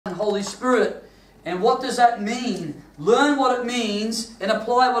and Holy Spirit. And what does that mean? Learn what it means and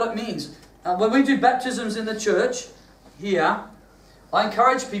apply what it means. When we do baptisms in the church here, I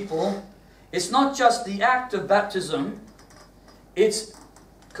encourage people, it's not just the act of baptism, it's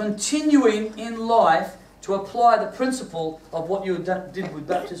continuing in life to apply the principle of what you did with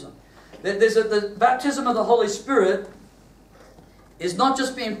baptism. The baptism of the Holy Spirit is not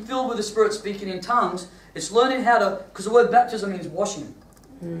just being filled with the Spirit speaking in tongues, it's learning how to, because the word baptism means washing.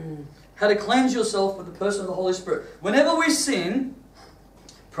 How to cleanse yourself with the person of the Holy Spirit. Whenever we sin,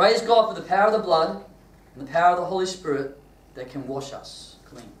 praise God for the power of the blood and the power of the Holy Spirit that can wash us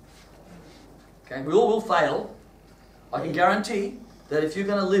clean. Okay, we all will fail. I can guarantee that if you're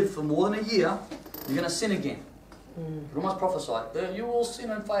going to live for more than a year, you're going to sin again. It almost prophesied that you will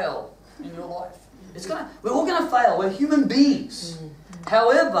sin and fail in your life. We're all going to fail. We're human beings.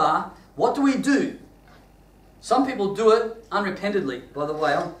 However, what do? Some people do it unrepentantly, by the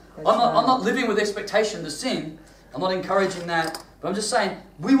way. I'm not living with expectation to sin. I'm not encouraging that. But I'm just saying,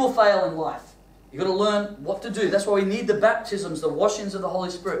 we will fail in life. You've got to learn what to do. That's why we need the baptisms, the washings of the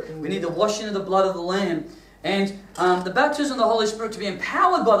Holy Spirit. We need the washing of the blood of the Lamb. And the baptism of the Holy Spirit, to be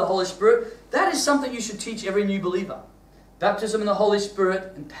empowered by the Holy Spirit, that is something you should teach every new believer. Baptism in the Holy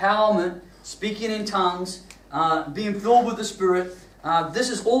Spirit, empowerment, speaking in tongues, being filled with the Spirit. This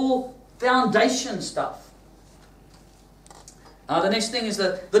is all foundation stuff. The next thing is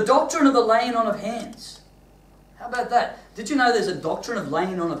the doctrine of the laying on of hands. How about that? Did you know there's a doctrine of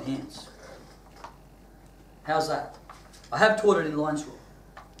laying on of hands? How's that? I have taught it in Lions School.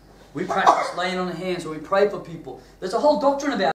 We practice laying on of hands, or we pray for people. There's a whole doctrine about it.